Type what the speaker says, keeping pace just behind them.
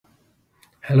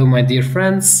Hello, my dear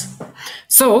friends.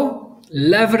 So,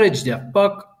 leverage the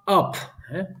puck up,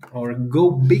 or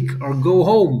go big or go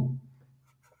home.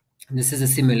 This is a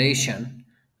simulation.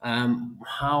 How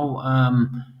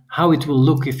it will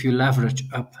look if you leverage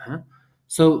up.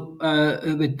 So,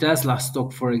 with Tesla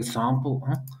stock, for example,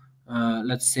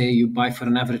 let's say you buy for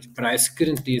an average price.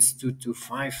 Currently, it's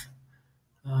 225.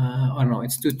 Or no,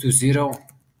 it's 220.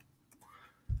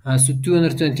 So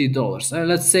 $220.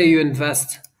 Let's say you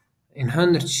invest in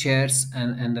 100 shares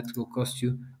and that will cost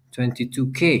you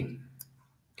 22K.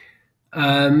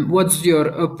 What's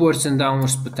your upwards and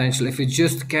downwards potential? If it's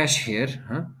just cash here,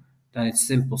 then it's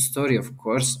simple story, of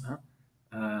course.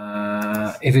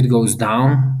 If it goes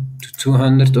down to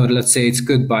 200, or let's say it's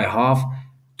cut by half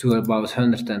to about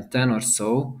 110 or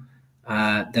so,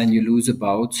 then you lose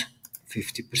about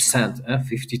 50%,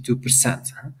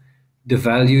 52%. The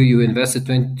value you invested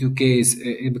 22K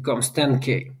it becomes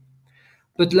 10K.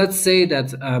 But let's say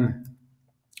that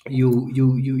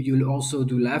you also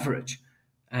do leverage,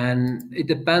 and it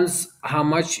depends how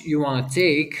much you want to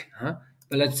take.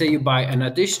 But let's say you buy an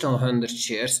additional 100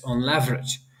 shares on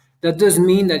leverage. That does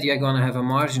mean that you're going to have a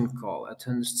margin call at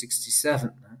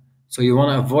 167. So you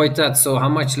want to avoid that. So how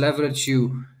much leverage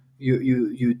you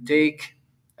take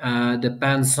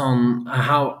depends on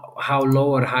how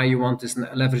low or high you want this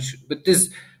leverage. But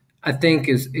this, I think,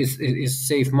 is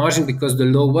safe margin because the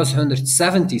low was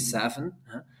 177.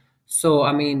 So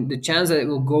I mean, the chance that it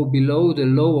will go below the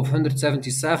low of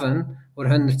 177 or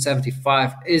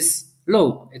 175 is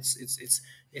low.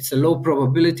 It's a low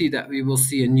probability that we will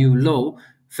see a new low.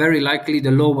 Very likely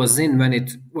the low was in when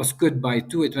it was cut by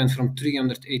two. It went from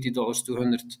 $380 to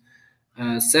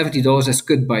 $170 as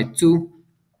cut by two.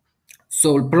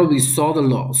 So probably saw the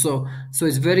low. So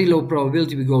it's very low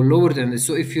probability we go lower than this.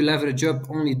 So if you leverage up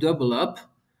only double up,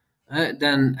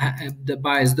 then the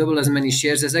buys double as many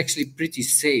shares is actually pretty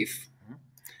safe.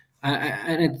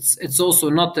 And it's also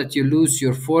not that you lose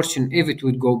your fortune if it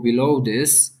would go below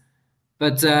this,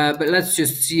 but let's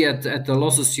just see at the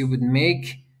losses you would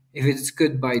make if it's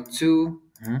cut by two.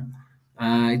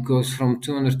 It goes from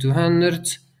 200 to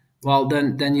 100. Well,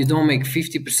 then you don't make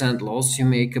 50% loss. You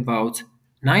make about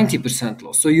 90%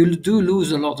 loss. So you do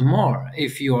lose a lot more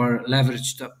if you are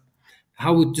leveraged up.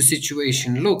 How would the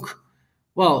situation look?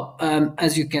 Well,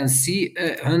 as you can see,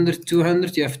 100,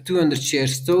 200, you have 200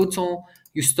 shares total.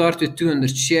 You start with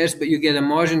 200 shares, but you get a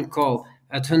margin call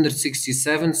at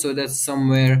 167. So that's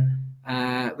somewhere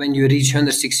when you reach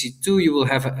 162, you will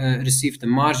have received a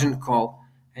margin call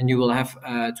and you will have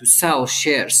to sell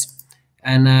shares.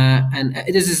 And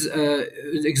this is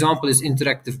example is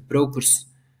interactive brokers,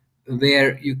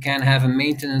 where you can have a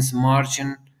maintenance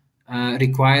margin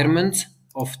requirement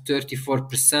of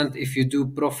 34% if you do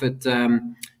profit,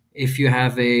 if you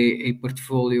have a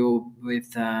portfolio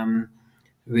with um,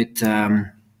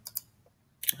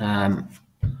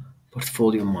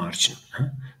 portfolio margin.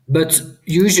 But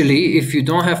usually, if you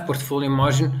don't have portfolio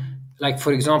margin, like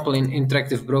for example in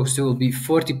interactive brokers, there will be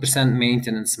 40%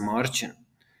 maintenance margin.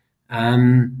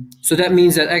 So that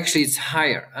means that actually it's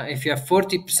higher. If you have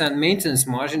 40% maintenance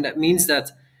margin, that means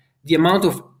that the amount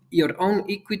of your own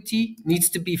equity needs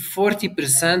to be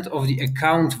 40% of the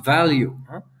account value.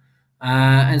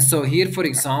 And so here, for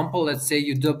example, let's say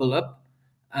you double up,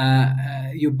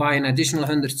 you buy an additional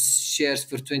 100 shares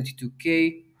for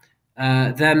 22K,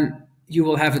 then you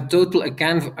will have a total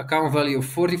account value of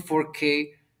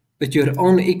 44K, but your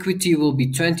own equity will be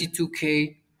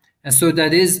 22K. And so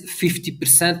that is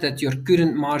 50% that your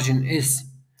current margin is.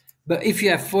 But if you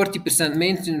have 40%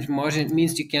 maintenance margin, it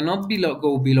means you cannot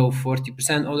go below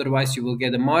 40%, otherwise you will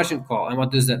get a margin call. And what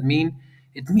does that mean?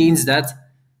 It means that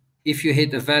if you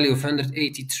hit a value of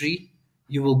 183,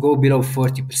 you will go below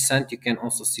 40%. You can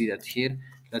also see that here.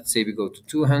 Let's say we go to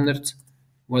 200.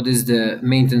 What is the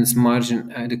maintenance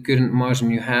margin, the current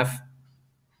margin you have?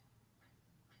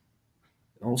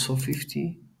 Also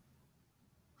 50.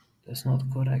 That's not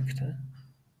correct.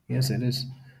 Yes, it is.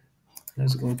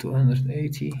 Let's go to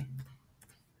 180.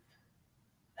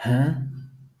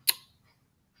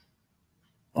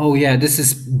 Oh yeah, this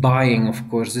is buying, of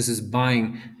course. This is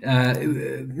buying.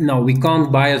 No, we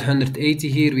can't buy at 180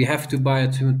 here. We have to buy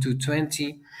at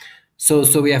 220. So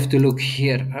we have to look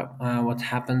here what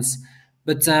happens.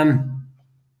 But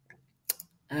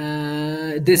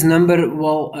this number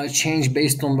will change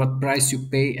based on what price you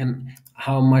pay and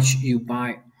how much you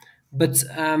buy. But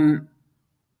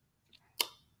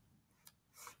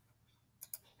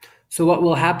so what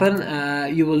will happen?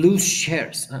 You will lose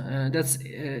shares.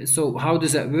 So how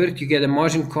does that work? You get a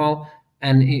margin call,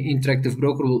 and interactive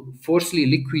broker will forcibly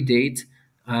liquidate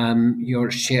your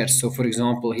shares. So for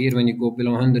example, here when you go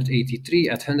below 183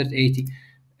 at 180,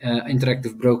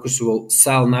 Interactive Brokers will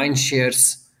sell 9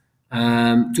 shares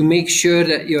to make sure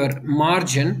that your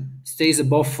margin stays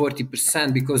above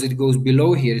 40%, because it goes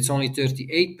below here, it's only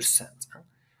 38%.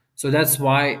 So that's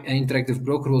why an interactive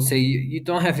broker will say you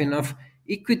don't have enough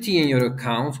equity in your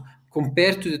account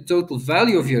compared to the total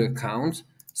value of your account.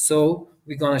 So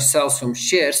we're going to sell some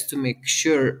shares to make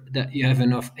sure that you have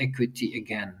enough equity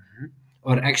again.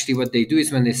 Or actually, what they do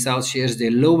is when they sell shares,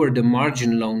 they lower the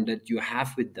margin loan that you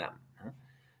have with them.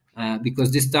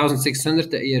 Because this 1,600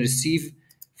 that you receive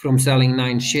from selling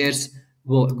 9 shares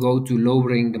will go to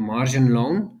lowering the margin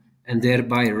loan and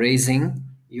thereby raising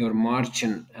your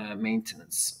margin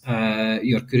maintenance,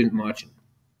 your current margin.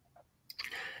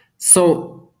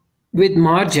 So with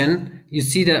margin, you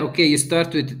see that, okay, you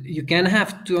start with, you can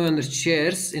have 200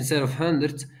 shares instead of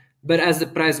 100, but as the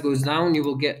price goes down, you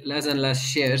will get less and less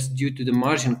shares due to the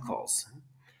margin calls.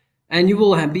 And you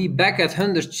will be back at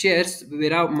 100 shares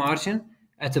without margin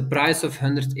at a price of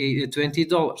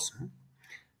 $120.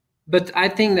 But I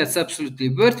think that's absolutely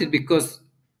worth it, because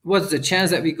what's the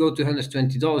chance that we go to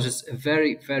 $120 is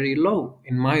very, very low,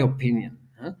 in my opinion.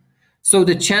 So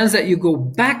the chance that you go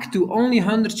back to only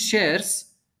 100 shares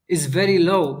is very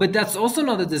low. But that's also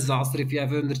not a disaster if you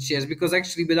have 100 shares, because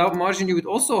actually without margin, you would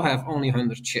also have only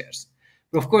 100 shares.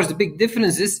 But of course, the big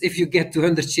difference is if you get to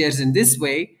 100 shares in this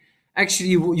way, actually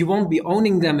you won't be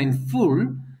owning them in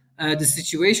full. The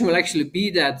situation will actually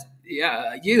be that,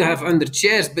 yeah, you have 100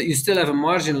 shares, but you still have a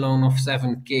margin loan of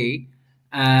 7K.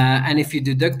 And if you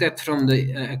deduct that from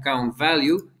the account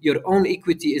value, your own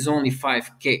equity is only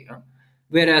 5K.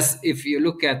 Whereas if you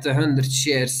look at the 100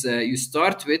 shares you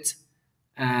start with,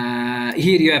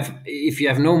 here you have, if you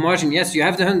have no margin, yes, you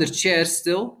have the 100 shares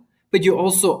still, but you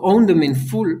also own them in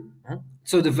full.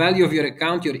 So the value of your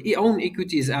account, your own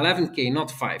equity is 11K, not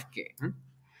 5K.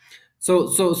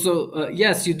 So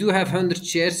yes, you do have 100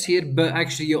 shares here, but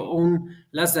actually you own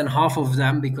less than half of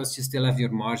them because you still have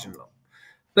your margin loan.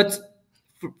 But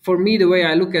for me, the way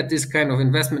I look at this kind of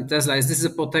investment, Tesla, is this is a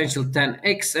potential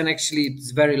 10x, and actually it's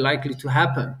very likely to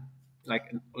happen.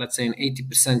 Like, let's say an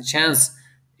 80% chance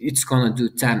it's gonna do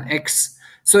 10x.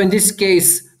 So in this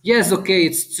case, yes, okay,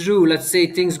 it's true. Let's say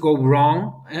things go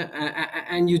wrong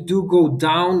and you do go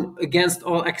down against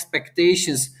all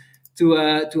expectations to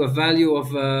a value of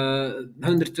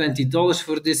 $120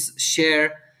 for this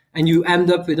share, and you end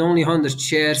up with only 100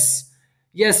 shares.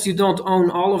 Yes, you don't own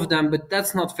all of them, but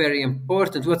that's not very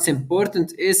important. What's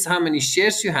important is how many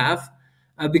shares you have,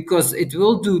 because it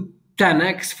will do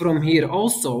 10x from here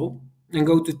also and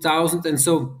go to 1,000. And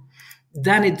so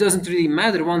then it doesn't really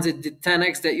matter once it did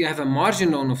 10x that you have a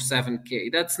margin loan of 7K.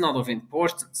 That's not of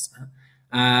importance.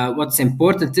 What's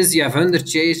important is you have 100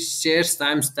 shares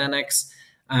times 10x.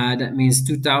 That means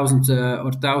 2,000 or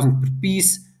 1,000 per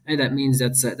piece. And that means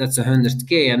that's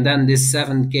 100K, and then this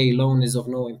 7K loan is of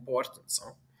no importance.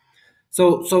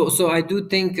 So I do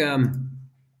think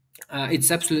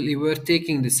it's absolutely worth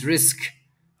taking this risk,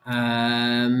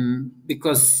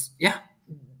 because yeah,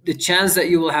 the chance that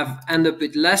you will end up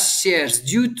with less shares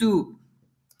due to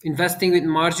investing with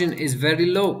margin is very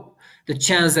low. The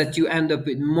chance that you end up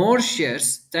with more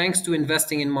shares thanks to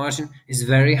investing in margin is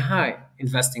very high,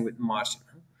 investing with margin.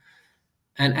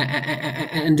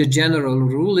 And the general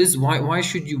rule is, why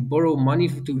should you borrow money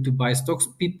to buy stocks?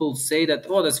 People say that,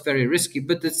 oh, that's very risky,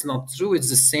 but that's not true. It's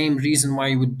the same reason why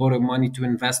you would borrow money to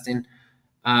invest in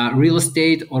real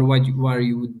estate, or why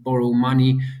you would borrow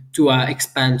money to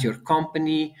expand your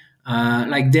company.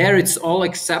 Like there, it's all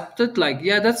accepted. Like,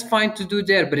 yeah, that's fine to do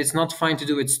there, but it's not fine to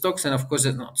do with stocks. And of course,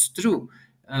 that's not true.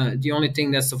 The only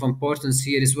thing that's of importance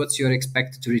here is what's your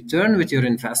expected return with your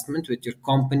investment, with your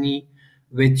company,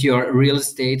 with your real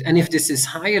estate. And if this is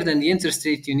higher than the interest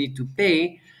rate you need to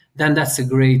pay, then that's a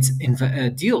great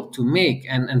deal to make.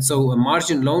 And so a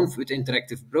margin loan with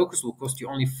interactive brokers will cost you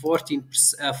only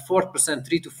 4%,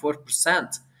 3 to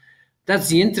 4%. That's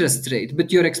the interest rate.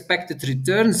 But your expected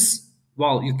returns,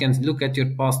 well, you can look at your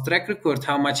past track record.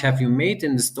 How much have you made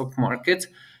in the stock market?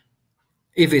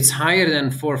 If it's higher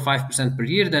than 4 or 5% per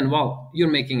year, then, well, you're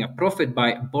making a profit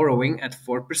by borrowing at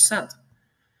 4%.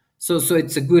 So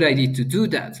it's a good idea to do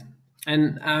that.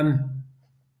 And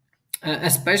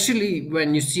especially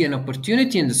when you see an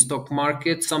opportunity in the stock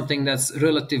market, something that's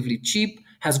relatively cheap,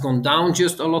 has gone down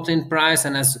just a lot in price,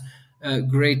 and has a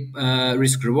great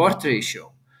risk-reward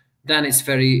ratio, then it's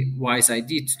very wise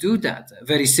idea to do that.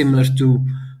 Very similar to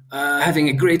having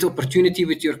a great opportunity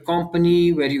with your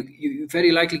company where you're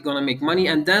very likely going to make money,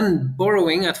 and then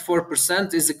borrowing at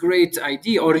 4% is a great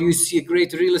idea. Or you see a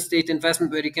great real estate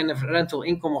investment where you can have rental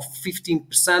income of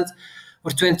 15%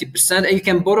 or 20%, and you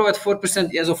can borrow at 4%.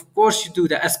 Yes, of course you do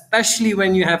that, especially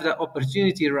when you have that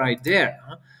opportunity right there.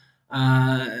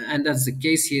 And that's the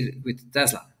case here with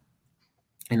Tesla,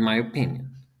 in my opinion.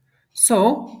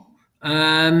 So,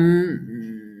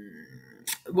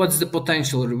 what's the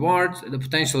potential reward? The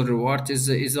potential reward is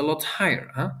a lot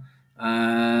higher. Huh?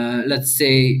 Let's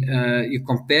say you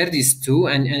compare these two,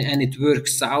 and it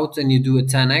works out, and you do a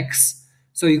 10x.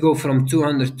 So you go from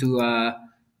 200 to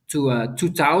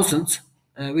 2000,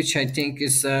 which I think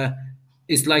is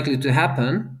likely to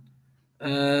happen.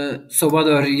 So what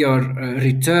are your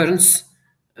returns?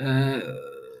 Uh,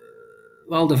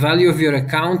 well, the value of your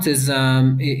account is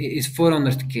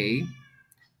 400k,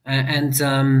 and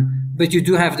but you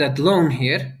do have that loan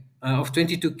here of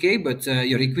 22k, but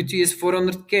your equity is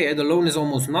 400k. The loan is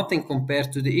almost nothing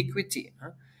compared to the equity.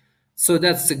 Huh? So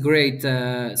that's a great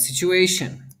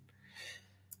situation.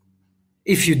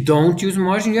 If you don't use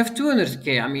margin, you have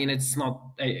 200k. I mean, it's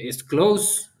not it's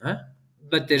close, huh?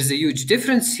 But there's a huge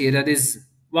difference here. That is,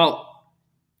 well,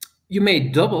 you may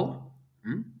double,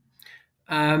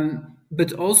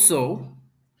 but also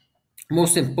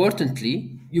most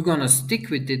importantly, you're gonna stick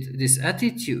with it, this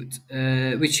attitude,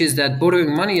 which is that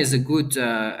borrowing money is a good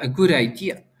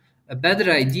idea, a better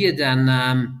idea than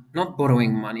not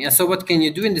borrowing money. And so, what can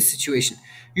you do in this situation?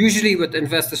 Usually, what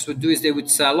investors would do is they would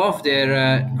sell off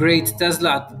their great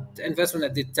Tesla investment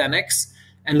that did 10x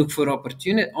and look for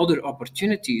other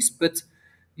opportunities. But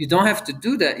you don't have to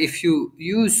do that if you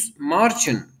use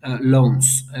margin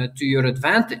loans to your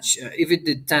advantage. If it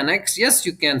did 10x, yes,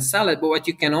 you can sell it, but what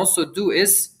you can also do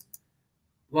is,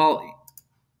 well,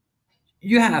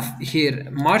 you have here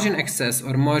margin excess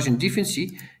or margin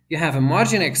deficiency. You have a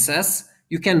margin excess.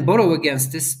 You can borrow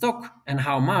against this stock. And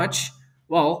how much?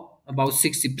 Well, about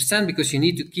 60%, because you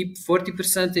need to keep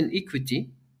 40% in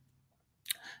equity.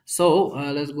 So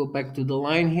let's go back to the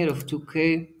line here of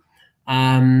 2K.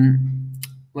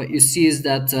 What you see is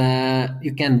that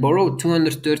you can borrow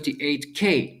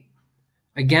 238k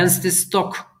against this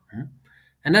stock.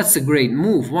 And that's a great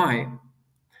move. Why?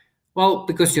 Well,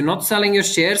 because you're not selling your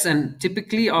shares, and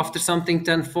typically after something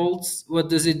tenfolds, what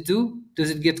does it do? Does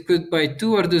it get cut by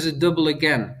 2 or does it double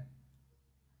again?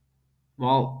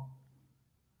 Well,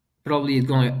 probably it's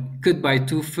going to cut by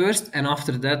 2 first, and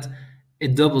after that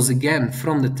it doubles again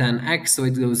from the 10x, so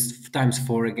it goes times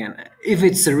 4 again. If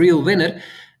it's a real winner,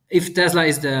 if Tesla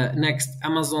is the next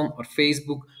Amazon or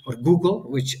Facebook or Google,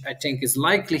 which I think is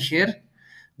likely here,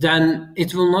 then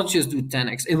it will not just do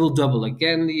 10x, it will double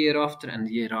again the year after, and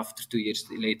the year after, 2 years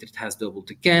later, it has doubled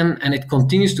again, and it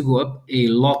continues to go up a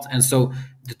lot. And so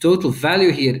the total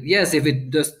value here, yes, if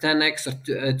it does 10x or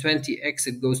 20x,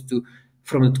 it goes to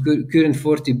from the current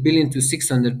 40 billion to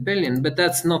 600 billion, but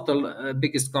that's not the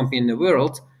biggest company in the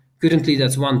world. Currently,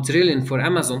 that's 1 trillion for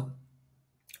Amazon.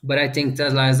 But I think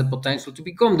Tesla has the potential to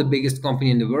become the biggest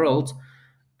company in the world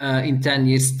in 10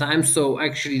 years' time. So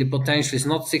actually, the potential is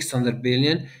not 600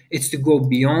 billion. It's to go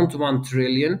beyond 1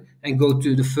 trillion and go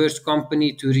to the first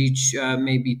company to reach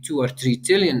maybe 2 or 3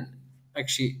 trillion.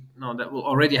 Actually, no, that will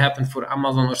already happen for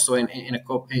Amazon or so in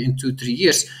 2-3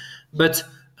 years. But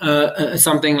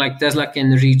something like Tesla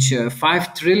can reach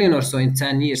 5 trillion or so in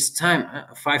 10 years' time,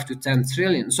 5 to 10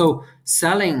 trillion. So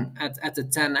selling at a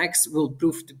 10x will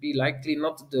prove to be likely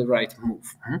not the right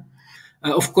move.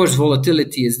 Of course,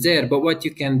 volatility is there, but what you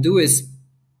can do is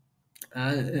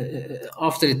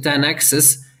after the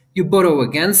 10x's, you borrow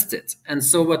against it. And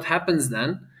so what happens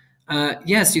then?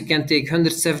 Yes, you can take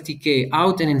 170k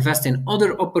out and invest in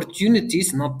other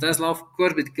opportunities, not Tesla, of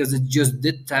course, because it just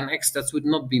did 10x. That would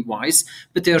not be wise.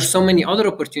 But there are so many other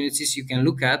opportunities you can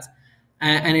look at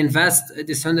and invest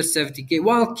this 170k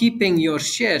while keeping your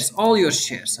shares, all your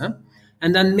shares. Huh?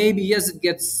 And then maybe, yes, it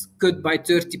gets cut by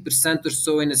 30% or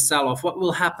so in a sell-off. What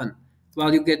will happen?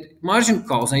 Well, you get margin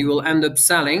calls and you will end up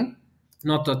selling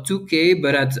not at 2k,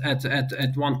 but at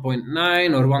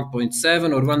 1.9 or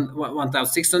 1.7 or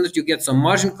 1,600, you get some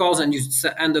margin calls and you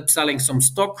end up selling some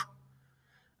stock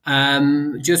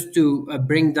just to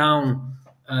bring down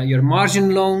your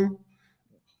margin loan.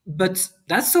 But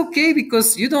that's okay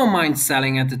because you don't mind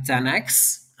selling at the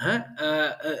 10x. Huh?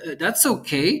 That's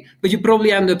okay, but you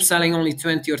probably end up selling only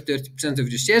 20 or 30% of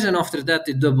your shares, and after that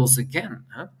it doubles again.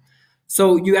 Huh?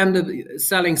 So you end up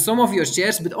selling some of your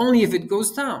shares, but only if it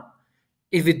goes down.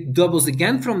 If it doubles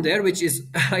again from there, which is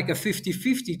like a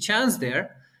 50-50 chance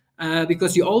there,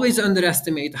 because you always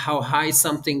underestimate how high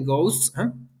something goes. Huh?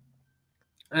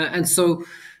 And so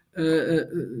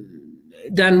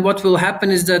then what will happen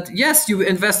is that, yes, you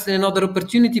invest in another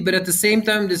opportunity, but at the same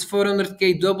time, this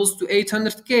 400k doubles to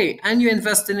 800k, and you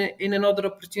invest in another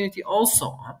opportunity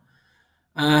also.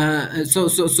 So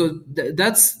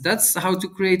that's how to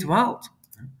create wealth.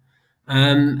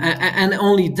 And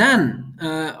only then,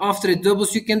 after it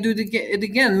doubles, you can do it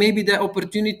again. Maybe the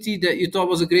opportunity that you thought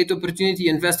was a great opportunity,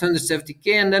 invest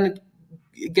 170K, and then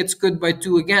it gets cut by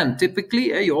two again.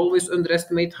 Typically, you always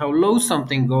underestimate how low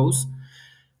something goes.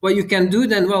 What you can do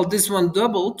then, well, this one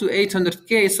doubled to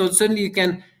 800K, so suddenly you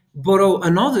can borrow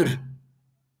another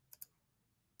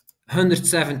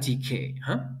 170K,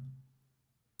 huh?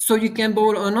 So you can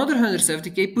borrow another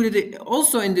 170K, put it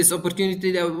also in this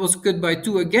opportunity that was cut by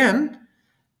two again,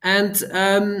 and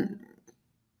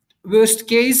worst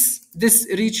case, this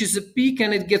reaches a peak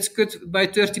and it gets cut by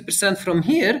 30% from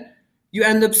here. You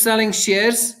end up selling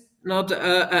shares not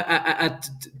at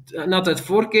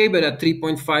 4K, but at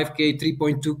 3.5K,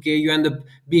 3.2K. You end up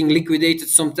being liquidated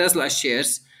some Tesla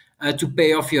shares to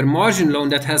pay off your margin loan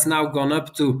that has now gone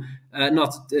up to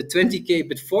not 20K,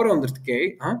 but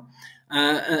 400K. Huh?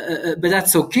 But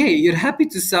that's okay. You're happy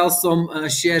to sell some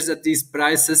shares at these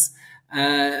prices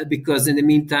because in the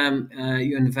meantime,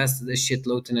 you invested a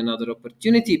shitload in another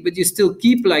opportunity, but you still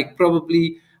keep like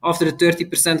probably after the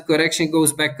 30% correction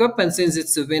goes back up. And since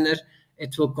it's a winner,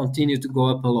 it will continue to go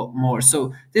up a lot more.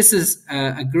 So this is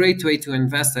a great way to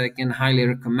invest that I can highly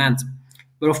recommend.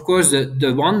 But of course,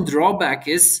 the one drawback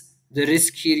is the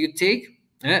risk here you take.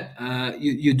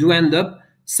 You do end up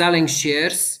selling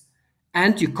shares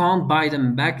and you can't buy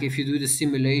them back if you do the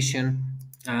simulation.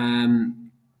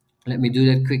 Let me do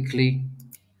that quickly.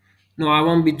 No, I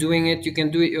won't be doing it. You can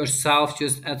do it yourself.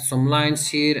 Just add some lines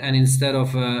here, and instead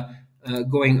of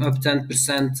going up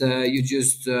 10%, you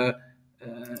just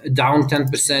down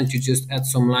 10%. You just add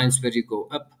some lines where you go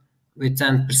up with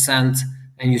 10%,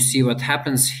 and you see what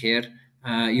happens here.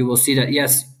 You will see that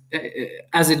yes,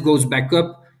 as it goes back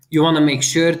up, you want to make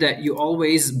sure that you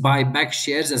always buy back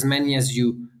shares as many as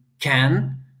you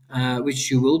can, which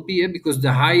you will be, because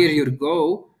the higher you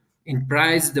go in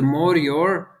price, the more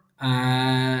your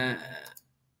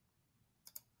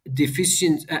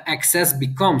deficient excess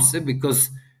becomes,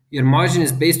 because your margin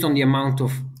is based on the amount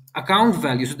of account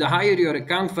value. So the higher your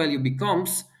account value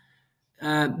becomes,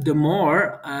 the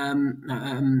more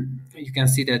you can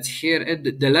see that here,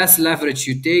 the less leverage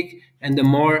you take and the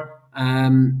more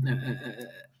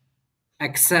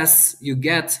excess you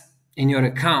get in your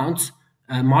account,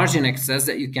 margin excess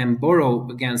that you can borrow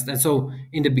against. And so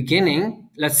in the beginning,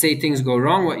 let's say things go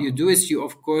wrong, what you do is you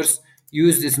of course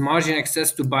use this margin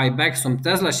excess to buy back some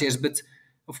Tesla shares. But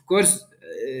of course,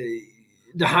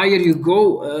 the higher you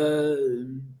go,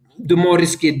 the more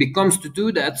risky it becomes to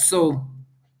do that. So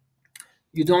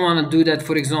you don't want to do that,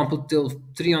 for example, till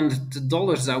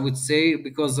 $300, I would say,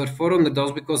 because, or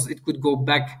 $400, because it could go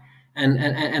back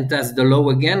and test the low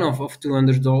again of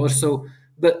 $200. So,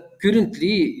 but currently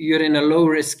you're in a low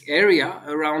risk area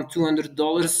around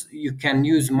 $200. You can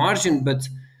use margin, but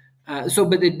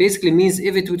but it basically means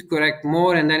if it would correct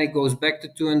more and then it goes back to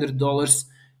 $200,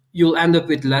 you'll end up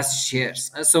with less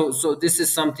shares. So this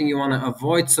is something you want to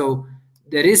avoid. So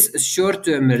there is a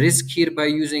short-term risk here by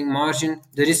using margin.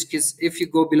 The risk is if you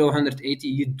go below 180,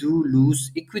 you do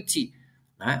lose equity,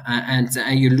 and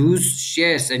you lose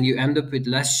shares, and you end up with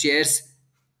less shares,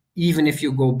 even if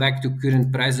you go back to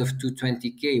current price of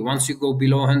 220K. Once you go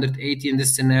below 180 in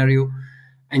this scenario,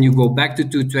 and you go back to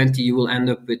 220, you will end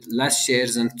up with less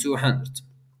shares than 200.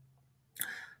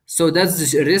 So that's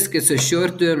the risk. It's a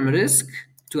short-term risk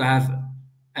to have,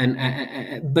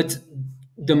 but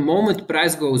the moment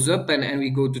price goes up and we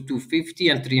go to 250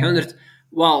 and 300,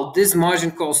 while this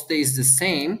margin call stays the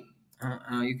same,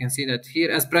 you can see that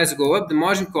here, as prices go up, the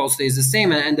margin call stays the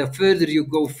same, and the further you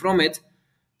go from it,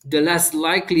 the less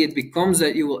likely it becomes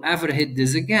that you will ever hit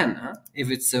this again,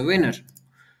 if it's a winner.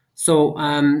 So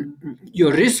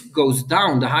your risk goes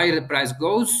down. The higher the price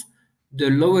goes, the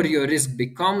lower your risk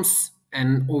becomes,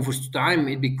 and over time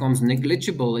it becomes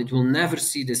negligible. It will never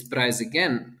see this price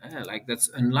again. Like that's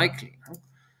unlikely.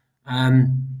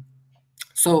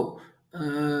 So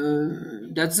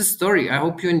that's the story. I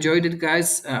hope you enjoyed it,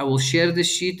 guys. I will share the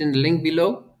sheet in the link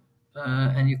below,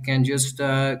 and you can just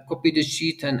copy the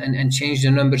sheet and change the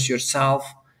numbers yourself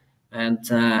and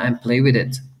play with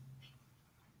it.